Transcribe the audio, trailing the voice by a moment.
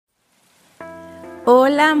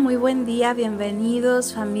Hola, muy buen día,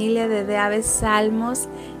 bienvenidos familia de Aves Salmos.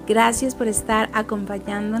 Gracias por estar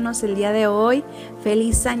acompañándonos el día de hoy.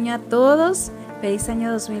 Feliz año a todos, feliz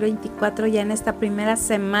año 2024 ya en esta primera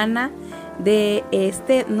semana de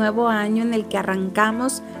este nuevo año en el que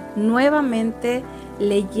arrancamos nuevamente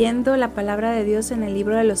leyendo la palabra de Dios en el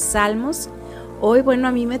libro de los Salmos. Hoy,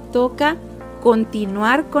 a mí me toca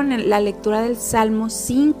continuar con la lectura del Salmo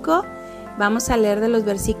 5. Vamos a leer de los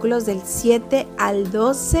versículos del 7 al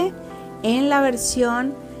 12 en la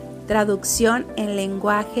versión traducción en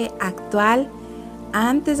lenguaje actual.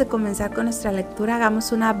 Antes de comenzar con nuestra lectura,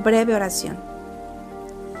 hagamos una breve oración.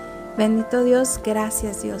 Bendito Dios,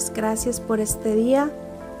 gracias por este día.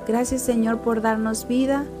 Gracias Señor por darnos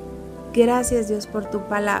vida. Gracias Dios por tu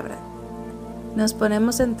palabra. Nos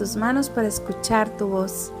ponemos en tus manos para escuchar tu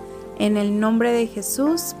voz. En el nombre de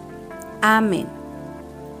Jesús, amén.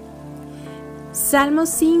 Salmo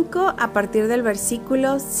 5 a partir del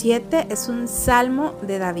versículo 7 es un salmo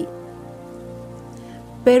de David.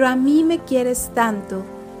 Pero a mí me quieres tanto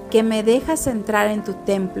que me dejas entrar en tu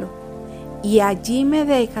templo y allí me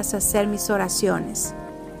dejas hacer mis oraciones.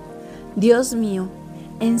 Dios mío,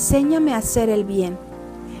 enséñame a hacer el bien.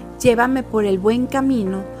 Llévame por el buen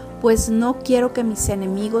camino, pues no quiero que mis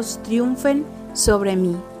enemigos triunfen sobre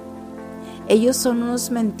mí. Ellos son unos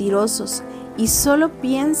mentirosos y solo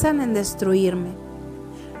piensan en destruirme.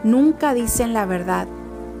 Nunca dicen la verdad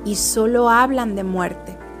y solo hablan de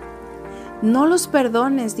muerte. No los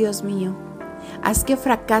perdones, Dios mío. Haz que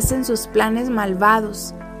fracasen sus planes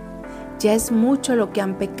malvados. Ya es mucho lo que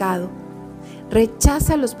han pecado.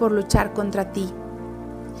 Recházalos por luchar contra ti.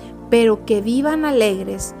 Pero que vivan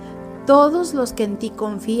alegres todos los que en ti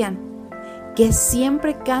confían. Que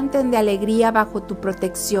siempre canten de alegría bajo tu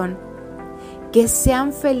protección. Que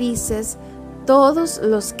sean felices todos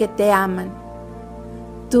los que te aman.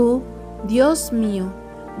 Tú, Dios mío,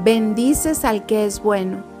 bendices al que es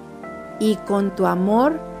bueno y con tu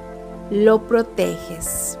amor lo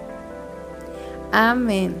proteges.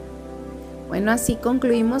 Amén. Así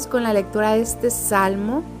concluimos con la lectura de este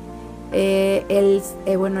salmo.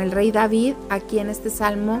 El rey David aquí en este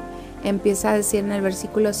salmo empieza a decir en el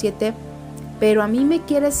versículo 7: pero a mí me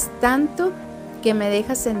quieres tanto que me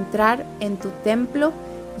dejas entrar en tu templo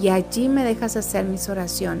y allí me dejas hacer mis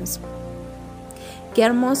oraciones. Qué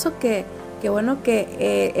hermoso que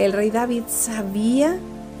el rey David sabía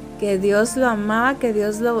que Dios lo amaba, que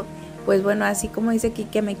Dios lo, así como dice aquí,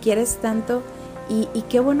 que me quieres tanto, y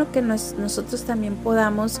qué bueno que nosotros también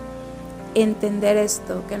podamos entender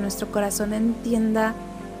esto, que nuestro corazón entienda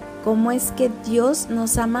cómo es que Dios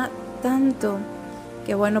nos ama tanto,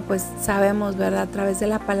 que sabemos, ¿verdad? A través de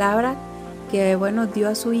la palabra, que dio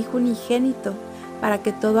a su Hijo unigénito, para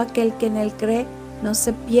que todo aquel que en Él cree no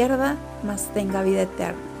se pierda, mas tenga vida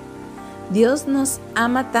eterna. Dios nos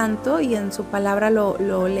ama tanto, y en su palabra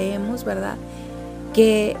lo leemos, ¿verdad?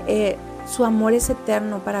 Que su amor es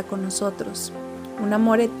eterno para con nosotros, un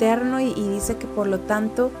amor eterno, y dice que por lo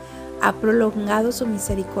tanto ha prolongado su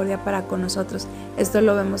misericordia para con nosotros. Esto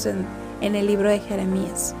lo vemos en el libro de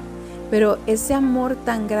Jeremías. Pero ese amor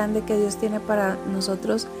tan grande que Dios tiene para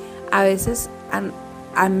nosotros, a veces,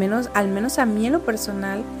 al menos a mí en lo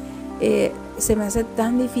personal, se me hace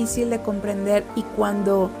tan difícil de comprender. Y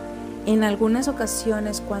cuando en algunas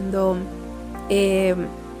ocasiones, cuando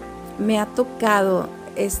me ha tocado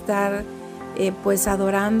estar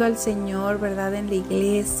adorando al Señor, ¿verdad? En la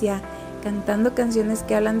iglesia, cantando canciones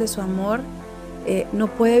que hablan de su amor, no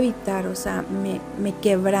puedo evitar, me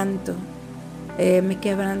quebranto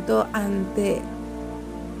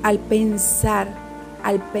al pensar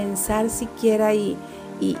siquiera y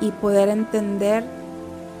poder entender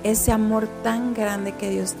ese amor tan grande que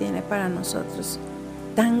Dios tiene para nosotros,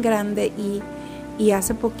 tan grande. Y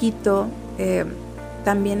hace poquito,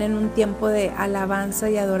 también en un tiempo de alabanza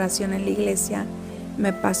y adoración en la iglesia,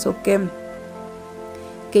 me pasó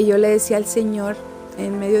que yo le decía al Señor,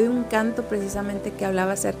 en medio de un canto precisamente que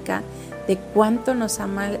hablaba acerca de cuánto nos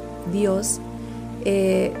ama Dios,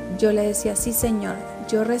 yo le decía: sí, Señor,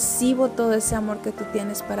 yo recibo todo ese amor que tú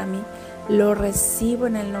tienes para mí, lo recibo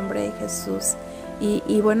en el nombre de Jesús. Y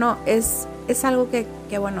es algo que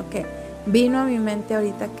vino a mi mente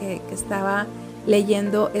ahorita que estaba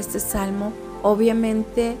leyendo este salmo.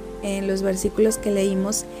 Obviamente en los versículos que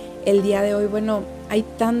leímos el día de hoy, hay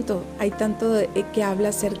tanto que habla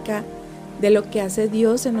acerca de lo que hace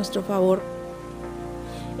Dios en nuestro favor.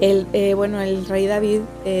 El rey David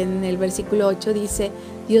en el versículo 8 dice: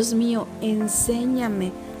 Dios mío,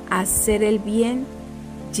 enséñame a hacer el bien,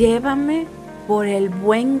 llévame por el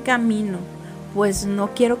buen camino, pues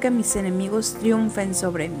no quiero que mis enemigos triunfen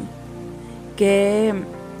sobre mí. Qué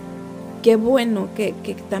qué bueno que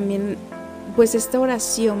también pues esta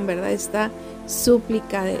oración, ¿verdad? Esta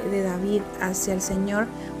súplica de David hacia el Señor,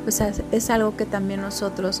 pues es algo que también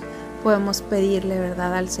nosotros podemos pedirle,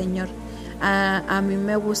 ¿verdad? Al Señor. A mí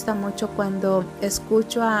me gusta mucho cuando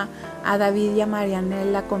escucho a David y a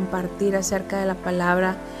Marianela compartir acerca de la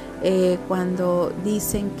palabra, cuando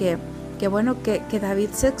dicen que bueno, que David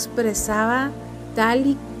se expresaba tal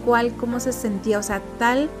y cual como se sentía, o sea,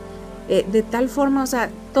 de tal forma, o sea,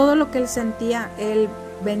 todo lo que él sentía, él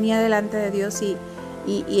venía delante de Dios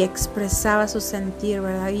y expresaba su sentir,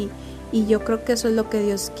 ¿verdad? Y yo creo que eso es lo que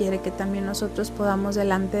Dios quiere, que también nosotros podamos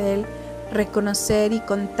delante de Él reconocer y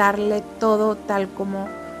contarle todo tal como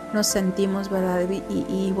nos sentimos, ¿verdad?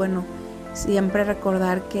 Y bueno, siempre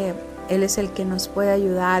recordar que Él es el que nos puede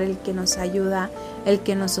ayudar, el que nos ayuda, el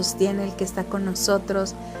que nos sostiene, el que está con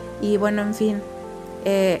nosotros. Y bueno, en fin,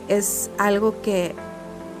 es algo que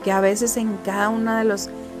a veces en cada uno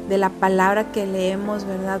de la palabra que leemos,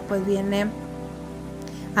 ¿verdad? Pues viene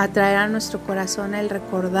a traer a nuestro corazón el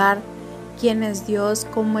recordar quién es Dios,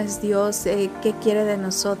 cómo es Dios, qué quiere de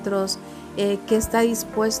nosotros, qué está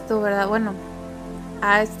dispuesto, ¿verdad? Bueno,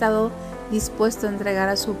 ha estado dispuesto a entregar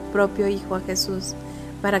a su propio Hijo, a Jesús,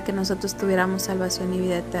 para que nosotros tuviéramos salvación y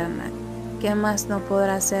vida eterna. ¿Qué más no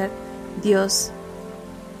podrá hacer Dios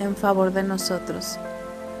en favor de nosotros?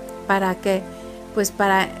 ¿Para qué? Pues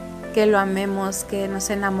para que lo amemos, que nos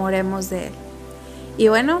enamoremos de Él. Y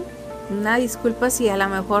bueno, una disculpa si a lo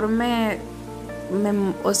mejor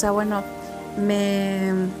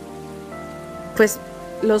pues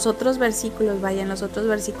los otros versículos, en los otros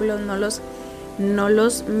versículos no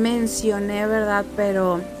los mencioné, ¿verdad?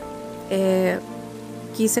 Pero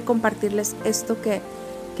quise compartirles esto que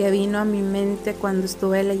vino a mi mente cuando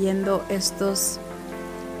estuve leyendo estos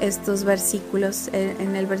versículos.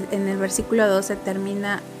 En el versículo 12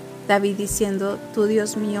 termina David diciendo: tú,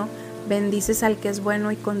 Dios mío, bendices al que es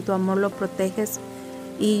bueno y con tu amor lo proteges.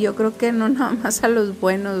 Y yo creo que no nada más a los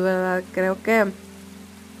buenos, ¿verdad? Creo que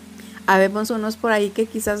habemos unos por ahí que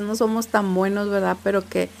quizás no somos tan buenos, ¿verdad? Pero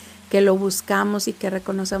que lo buscamos y que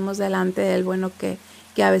reconocemos delante de Él, bueno, que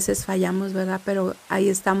a veces fallamos, ¿verdad? Pero ahí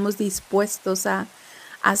estamos dispuestos a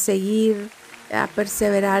seguir, a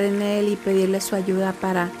perseverar en Él y pedirle su ayuda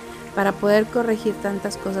para poder corregir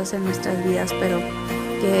tantas cosas en nuestras vidas, pero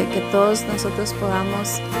que todos nosotros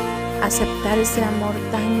podamos aceptar ese amor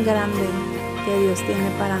tan grande que Dios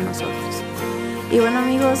tiene para nosotros. Y bueno,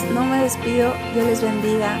 amigos, no me despido. Dios les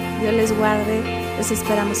bendiga, Dios les guarde. Los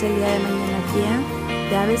esperamos el día de mañana aquí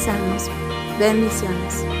en Salmos.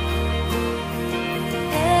 Bendiciones.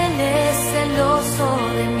 Él es celoso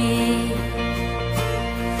de mí.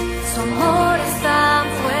 Su amor es tan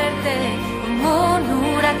fuerte como un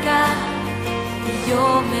huracán, y yo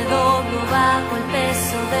me doblo bajo el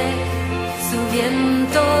peso de su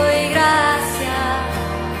viento y gracia.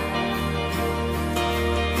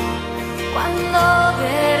 Cuando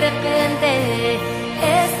de repente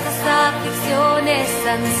estas aflicciones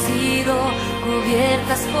han sido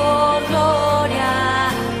cubiertas por gloria,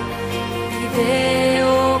 y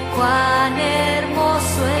veo cuán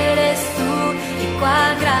hermoso eres tú y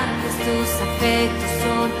cuán grandes tus afectos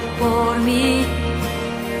son por mí.